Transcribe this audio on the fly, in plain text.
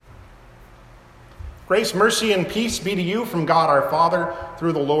Grace, mercy, and peace be to you from God our Father,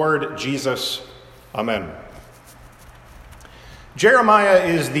 through the Lord Jesus. Amen. Jeremiah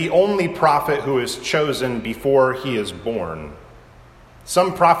is the only prophet who is chosen before he is born.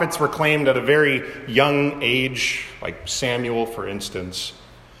 Some prophets were claimed at a very young age, like Samuel, for instance.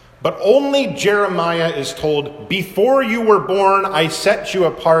 But only Jeremiah is told, "Before you were born, I set you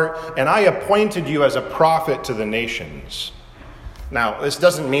apart, and I appointed you as a prophet to the nations." Now, this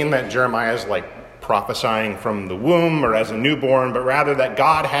doesn't mean that Jeremiah is like prophesying from the womb or as a newborn, but rather that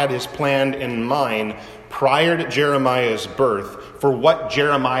God had his plan in mind prior to Jeremiah's birth for what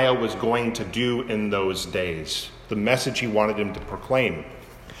Jeremiah was going to do in those days, the message he wanted him to proclaim.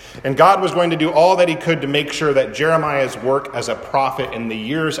 And God was going to do all that he could to make sure that Jeremiah's work as a prophet in the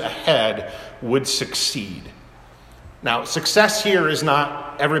years ahead would succeed. Now, success here is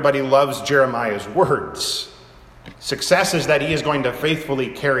not everybody loves Jeremiah's words. Success is that he is going to faithfully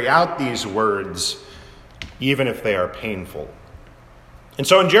carry out these words, even if they are painful. And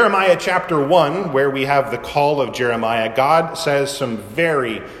so in Jeremiah chapter 1, where we have the call of Jeremiah, God says some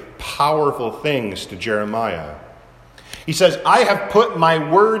very powerful things to Jeremiah. He says, "I have put my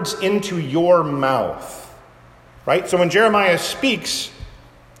words into your mouth." Right? So when Jeremiah speaks,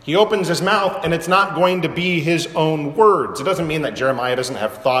 he opens his mouth and it's not going to be his own words. It doesn't mean that Jeremiah doesn't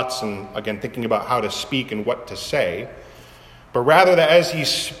have thoughts and, again, thinking about how to speak and what to say. But rather that as he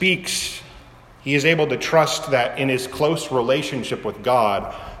speaks, he is able to trust that in his close relationship with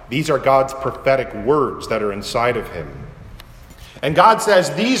God, these are God's prophetic words that are inside of him. And God says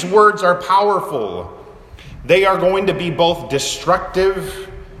these words are powerful. They are going to be both destructive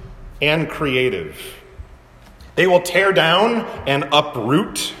and creative. They will tear down and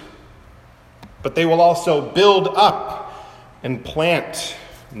uproot, but they will also build up and plant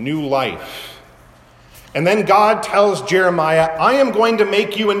new life. And then God tells Jeremiah, "I am going to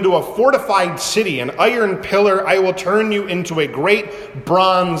make you into a fortified city, an iron pillar. I will turn you into a great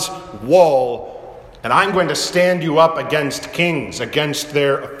bronze wall, and I'm going to stand you up against kings, against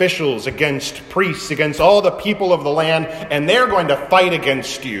their officials, against priests, against all the people of the land, and they're going to fight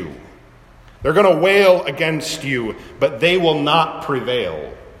against you. They're going to wail against you, but they will not prevail,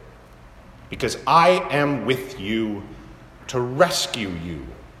 because I am with you to rescue you."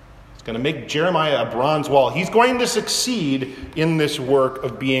 It's going to make Jeremiah a bronze wall. He's going to succeed in this work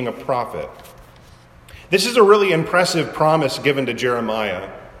of being a prophet. This is a really impressive promise given to Jeremiah.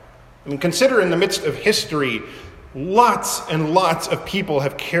 I mean, consider in the midst of history, lots and lots of people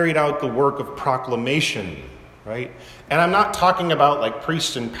have carried out the work of proclamation, right? And I'm not talking about like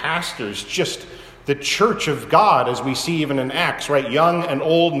priests and pastors, just the church of God as we see even in Acts, right? Young and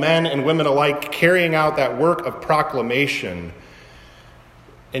old men and women alike carrying out that work of proclamation.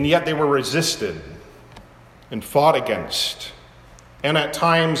 And yet they were resisted and fought against, and at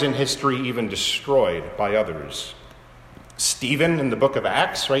times in history even destroyed by others. Stephen in the book of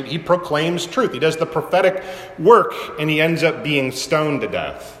Acts, right? He proclaims truth. He does the prophetic work, and he ends up being stoned to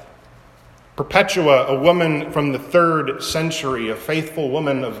death. Perpetua, a woman from the 3rd century, a faithful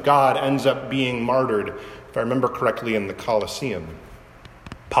woman of God, ends up being martyred, if I remember correctly, in the Colosseum.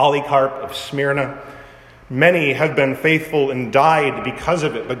 Polycarp of Smyrna. Many have been faithful and died because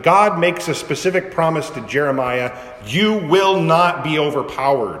of it. But God makes a specific promise to Jeremiah: you will not be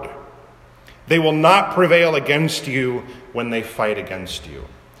overpowered. They will not prevail against you when they fight against you.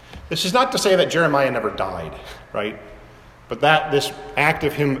 This is not to say that Jeremiah never died, right? But that this act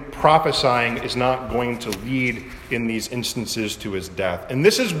of him prophesying is not going to lead in these instances to his death. And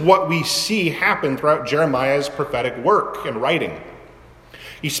this is what we see happen throughout Jeremiah's prophetic work and writing.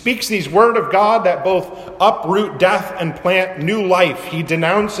 He speaks these words of God that both uproot death and plant new life. He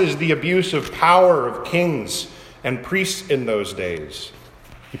denounces the abuse of power of kings and priests in those days.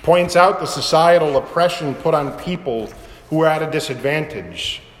 He points out the societal oppression put on people who are at a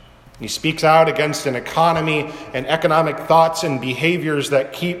disadvantage. He speaks out against an economy and economic thoughts and behaviors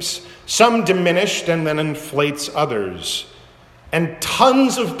that keeps some diminished and then inflates others. And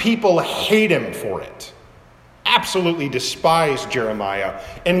tons of people hate him for it. Absolutely despise Jeremiah,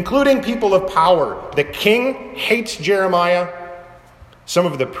 including people of power. The king hates Jeremiah, some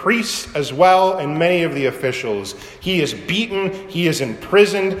of the priests as well, and many of the officials. He is beaten, he is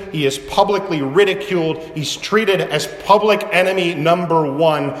imprisoned, he is publicly ridiculed, he's treated as public enemy number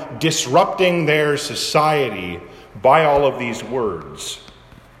 1, disrupting their society by all of these words.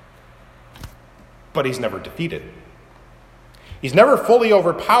 But he's never defeated. He's never fully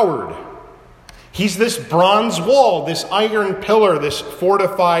overpowered. He's this bronze wall, this iron pillar, this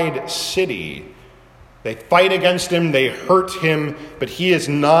fortified city. They fight against him, they hurt him, but he is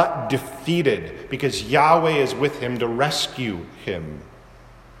not defeated because Yahweh is with him to rescue him.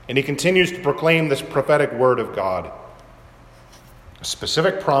 And he continues to proclaim this prophetic word of God. A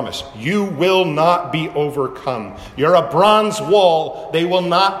specific promise. You will not be overcome. You're a bronze wall. They will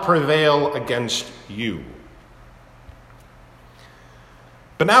not prevail against you.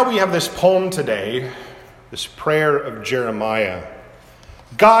 But now we have this poem today, this prayer of Jeremiah.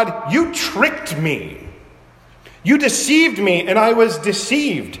 God, you tricked me. You deceived me, and I was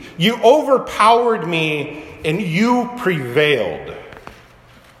deceived. You overpowered me, and you prevailed.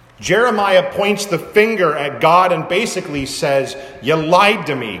 Jeremiah points the finger at God and basically says, you lied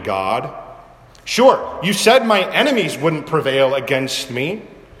to me, God. Sure, you said my enemies wouldn't prevail against me.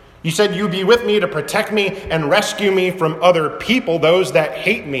 You said you'd be with me to protect me and rescue me from other people, those that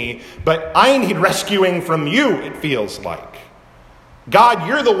hate me. But I need rescuing from you, it feels like. God,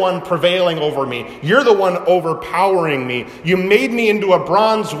 you're the one prevailing over me. You're the one overpowering me. You made me into a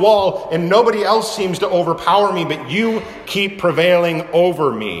bronze wall, and nobody else seems to overpower me, but you keep prevailing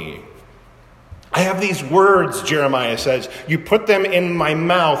over me. I have these words, Jeremiah says. You put them in my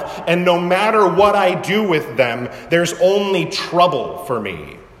mouth, and no matter what I do with them, there's only trouble for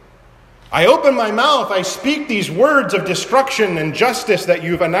me. I open my mouth, I speak these words of destruction and justice that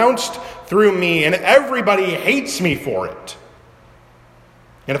you've announced through me, and everybody hates me for it.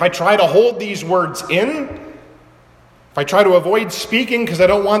 And if I try to hold these words in, if I try to avoid speaking because I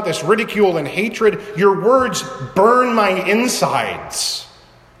don't want this ridicule and hatred, your words burn my insides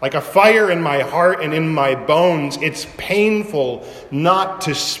like a fire in my heart and in my bones. It's painful not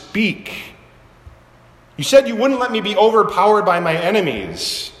to speak. You said you wouldn't let me be overpowered by my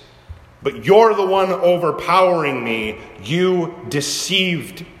enemies, but you're the one overpowering me. You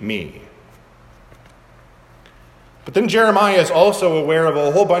deceived me. But then Jeremiah is also aware of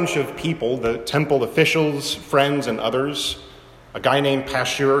a whole bunch of people, the temple officials, friends, and others. A guy named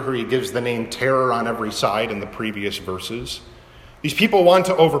Pashur, who he gives the name Terror on every side in the previous verses. These people want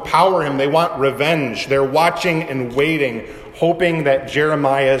to overpower him. They want revenge. They're watching and waiting, hoping that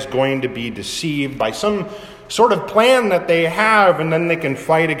Jeremiah is going to be deceived by some sort of plan that they have, and then they can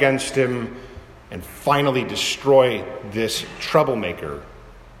fight against him and finally destroy this troublemaker.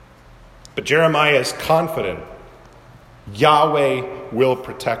 But Jeremiah is confident Yahweh will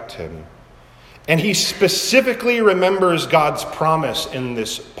protect him. And he specifically remembers God's promise in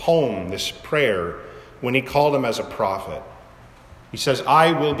this poem, this prayer, when he called him as a prophet. He says,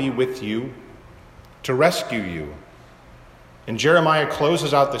 I will be with you to rescue you. And Jeremiah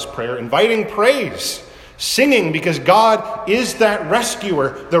closes out this prayer, inviting praise, singing, because God is that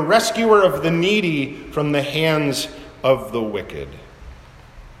rescuer, the rescuer of the needy from the hands of the wicked.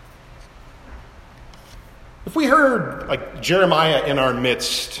 If we heard like Jeremiah in our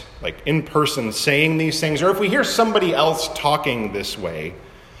midst, like in person saying these things, or if we hear somebody else talking this way,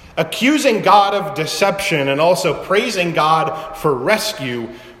 accusing God of deception and also praising God for rescue,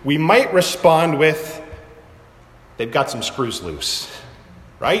 we might respond with, they've got some screws loose,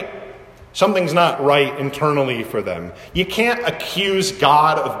 right? Something's not right internally for them. You can't accuse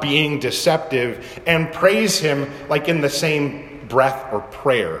God of being deceptive and praise him like in the same breath or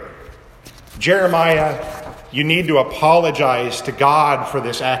prayer. Jeremiah, you need to apologize to God for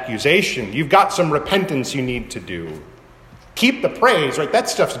this accusation. You've got some repentance you need to do. Keep the praise, right? That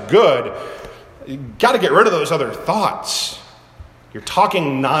stuff's good. You've got to get rid of those other thoughts. You're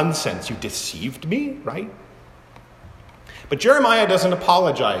talking nonsense. You deceived me, right? But Jeremiah doesn't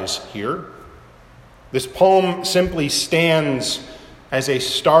apologize here. This poem simply stands as a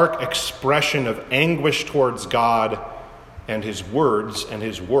stark expression of anguish towards God and his words and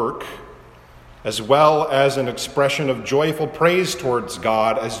his work, as well as an expression of joyful praise towards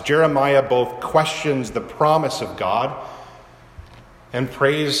God, as Jeremiah both questions the promise of God and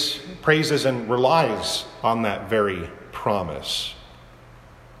praises and relies on that very promise.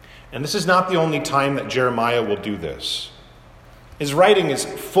 And this is not the only time that Jeremiah will do this. His writing is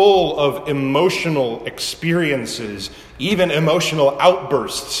full of emotional experiences, even emotional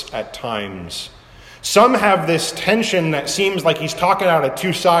outbursts at times. Some have this tension that seems like he's talking out of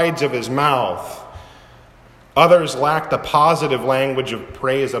two sides of his mouth. Others lack the positive language of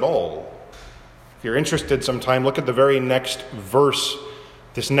praise at all. If you're interested sometime, look at the very next verse,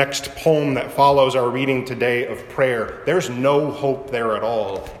 this next poem that follows our reading today of prayer. There's no hope there at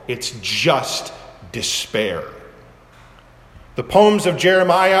all. It's just despair. The poems of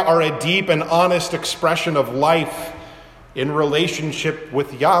Jeremiah are a deep and honest expression of life in relationship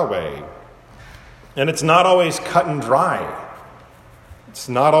with Yahweh. And it's not always cut and dry. It's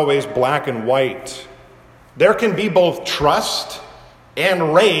not always black and white. There can be both trust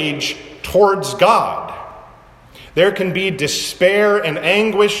and rage towards God. There can be despair and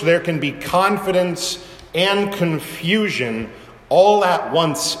anguish. There can be confidence and confusion, all at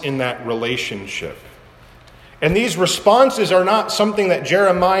once in that relationship. And these responses are not something that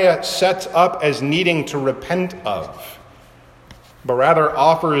Jeremiah sets up as needing to repent of, but rather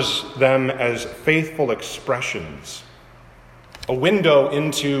offers them as faithful expressions, a window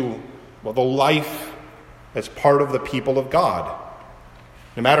into the life as part of the people of God.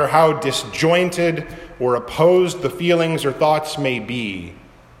 No matter how disjointed or opposed the feelings or thoughts may be,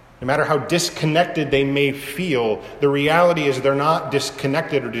 no matter how disconnected they may feel, the reality is they're not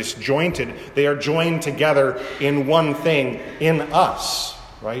disconnected or disjointed. They are joined together in one thing, in us,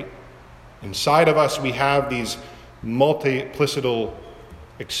 right? Inside of us, we have these multiplicital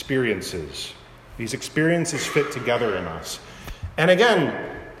experiences. These experiences fit together in us. And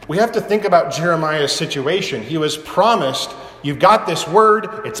again, we have to think about Jeremiah's situation. He was promised, you've got this word,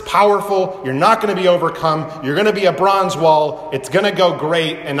 it's powerful, you're not going to be overcome, you're going to be a bronze wall, it's going to go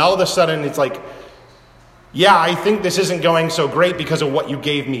great, and all of a sudden it's like, yeah, I think this isn't going so great because of what you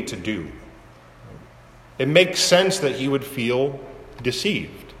gave me to do. It makes sense that he would feel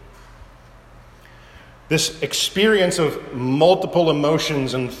deceived. This experience of multiple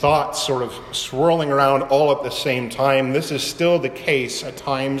emotions and thoughts sort of swirling around all at the same time, this is still the case at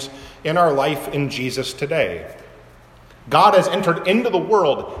times in our life in Jesus today. God has entered into the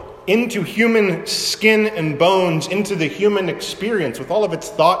world, into human skin and bones, into the human experience with all of its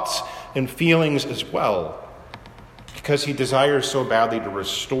thoughts and feelings as well, because he desires so badly to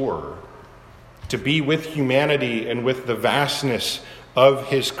restore, to be with humanity and with the vastness of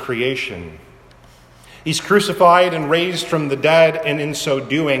his creation. He's crucified and raised from the dead, and in so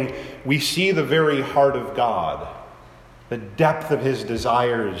doing, we see the very heart of God, the depth of his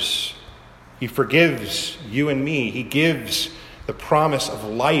desires. He forgives you and me. He gives the promise of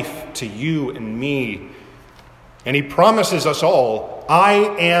life to you and me. And he promises us all, I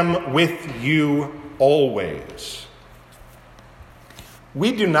am with you always.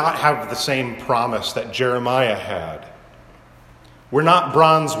 We do not have the same promise that Jeremiah had. We're not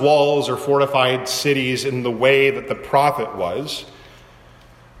bronze walls or fortified cities in the way that the prophet was.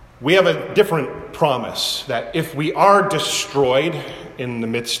 We have a different promise that if we are destroyed in the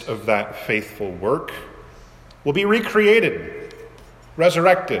midst of that faithful work, we'll be recreated,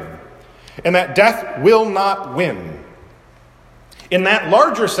 resurrected, and that death will not win. In that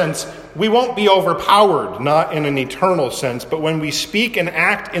larger sense, we won't be overpowered, not in an eternal sense, but when we speak and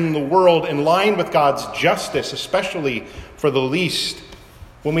act in the world in line with God's justice, especially for the least,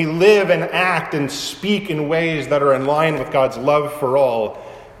 when we live and act and speak in ways that are in line with God's love for all,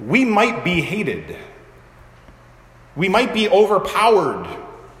 we might be hated. We might be overpowered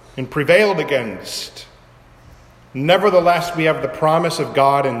and prevailed against. Nevertheless, we have the promise of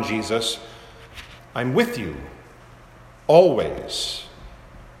God in Jesus, I'm with you always.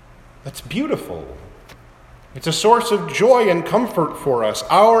 That's beautiful. It's a source of joy and comfort for us.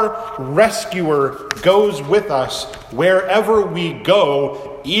 Our rescuer goes with us wherever we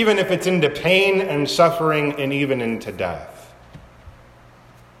go, even if it's into pain and suffering and even into death.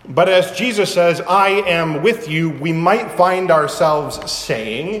 But as Jesus says, I am with you, we might find ourselves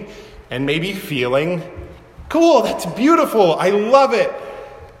saying and maybe feeling, cool, that's beautiful, I love it.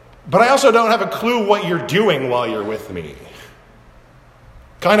 But I also don't have a clue what you're doing while you're with me.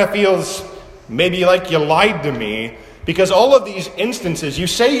 Kind of feels maybe like you lied to me, because all of these instances, you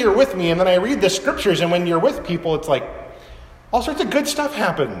say you're with me, and then I read the scriptures, and when you're with people, it's like all sorts of good stuff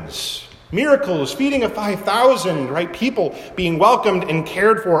happens. Miracles, feeding of 5,000, right? People being welcomed and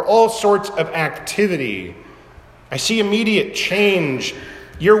cared for, all sorts of activity. I see immediate change.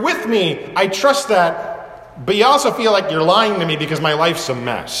 You're with me, I trust that. But you also feel like you're lying to me because my life's a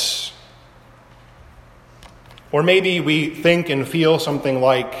mess. Or maybe we think and feel something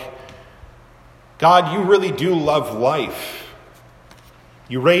like, God, you really do love life.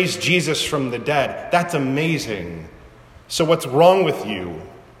 You raised Jesus from the dead. That's amazing. So what's wrong with you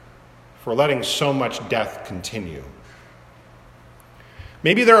for letting so much death continue?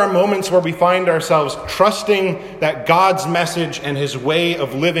 Maybe there are moments where we find ourselves trusting that God's message and his way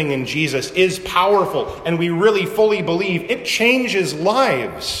of living in Jesus is powerful, and we really fully believe it changes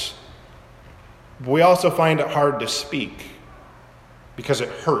lives. But we also find it hard to speak because it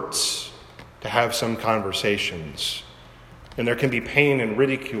hurts to have some conversations, and there can be pain and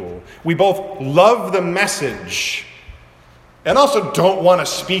ridicule. We both love the message and also don't want to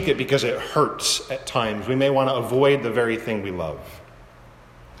speak it because it hurts at times. We may want to avoid the very thing we love.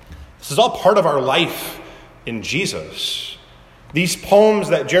 This is all part of our life in Jesus. These poems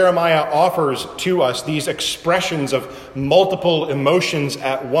that Jeremiah offers to us, these expressions of multiple emotions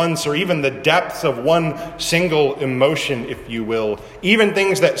at once, or even the depths of one single emotion, if you will, even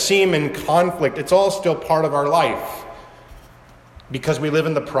things that seem in conflict, it's all still part of our life. because we live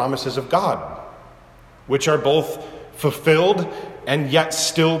in the promises of God, which are both fulfilled and yet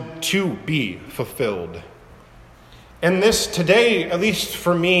still to be fulfilled. And this today, at least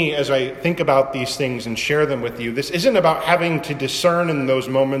for me, as I think about these things and share them with you, this isn't about having to discern in those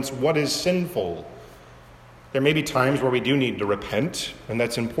moments what is sinful. There may be times where we do need to repent, and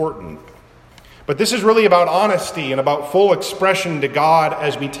that's important. But this is really about honesty and about full expression to God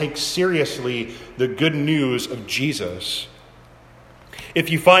as we take seriously the good news of Jesus. If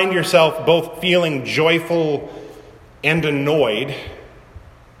you find yourself both feeling joyful and annoyed,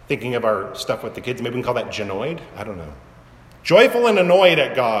 thinking of our stuff with the kids, maybe we can call that genoid? I don't know. Joyful and annoyed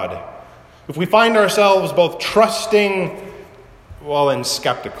at God. If we find ourselves both trusting, and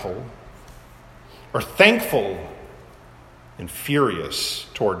skeptical, or thankful and furious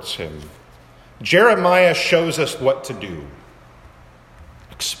towards him, Jeremiah shows us what to do.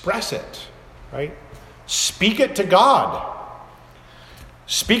 Express it, right? Speak it to God.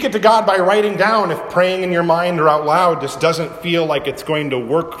 Speak it to God by writing down if praying in your mind or out loud just doesn't feel like it's going to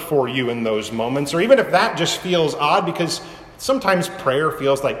work for you in those moments, or even if that just feels odd, because sometimes prayer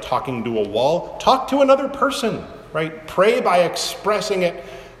feels like talking to a wall. Talk to another person, right? Pray by expressing it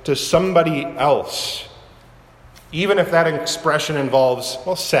to somebody else, even if that expression involves,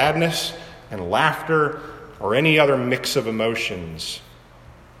 sadness and laughter or any other mix of emotions.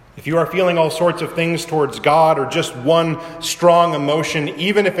 If you are feeling all sorts of things towards God or just one strong emotion,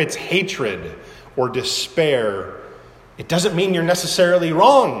 even if it's hatred or despair, it doesn't mean you're necessarily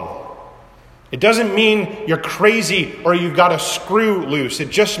wrong. It doesn't mean you're crazy or you've got a screw loose. It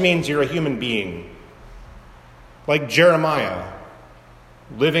just means you're a human being. Like Jeremiah,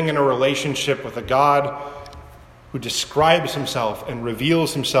 living in a relationship with a God who describes himself and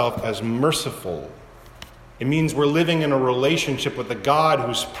reveals himself as merciful. It means we're living in a relationship with a God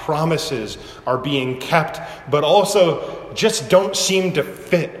whose promises are being kept, but also just don't seem to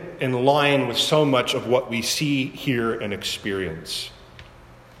fit in line with so much of what we see, hear, and experience.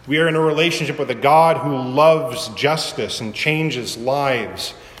 We are in a relationship with a God who loves justice and changes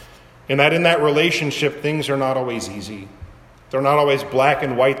lives, and that in that relationship, things are not always easy. They're not always black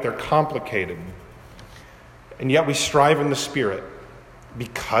and white. They're complicated. And yet we strive in the Spirit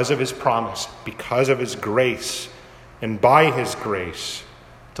because of his promise, because of his grace, and by his grace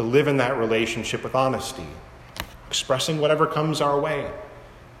to live in that relationship with honesty, expressing whatever comes our way,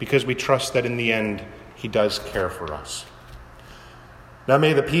 because we trust that in the end he does care for us. Now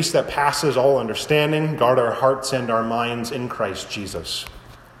may the peace that passes all understanding guard our hearts and our minds in Christ Jesus.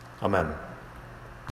 Amen.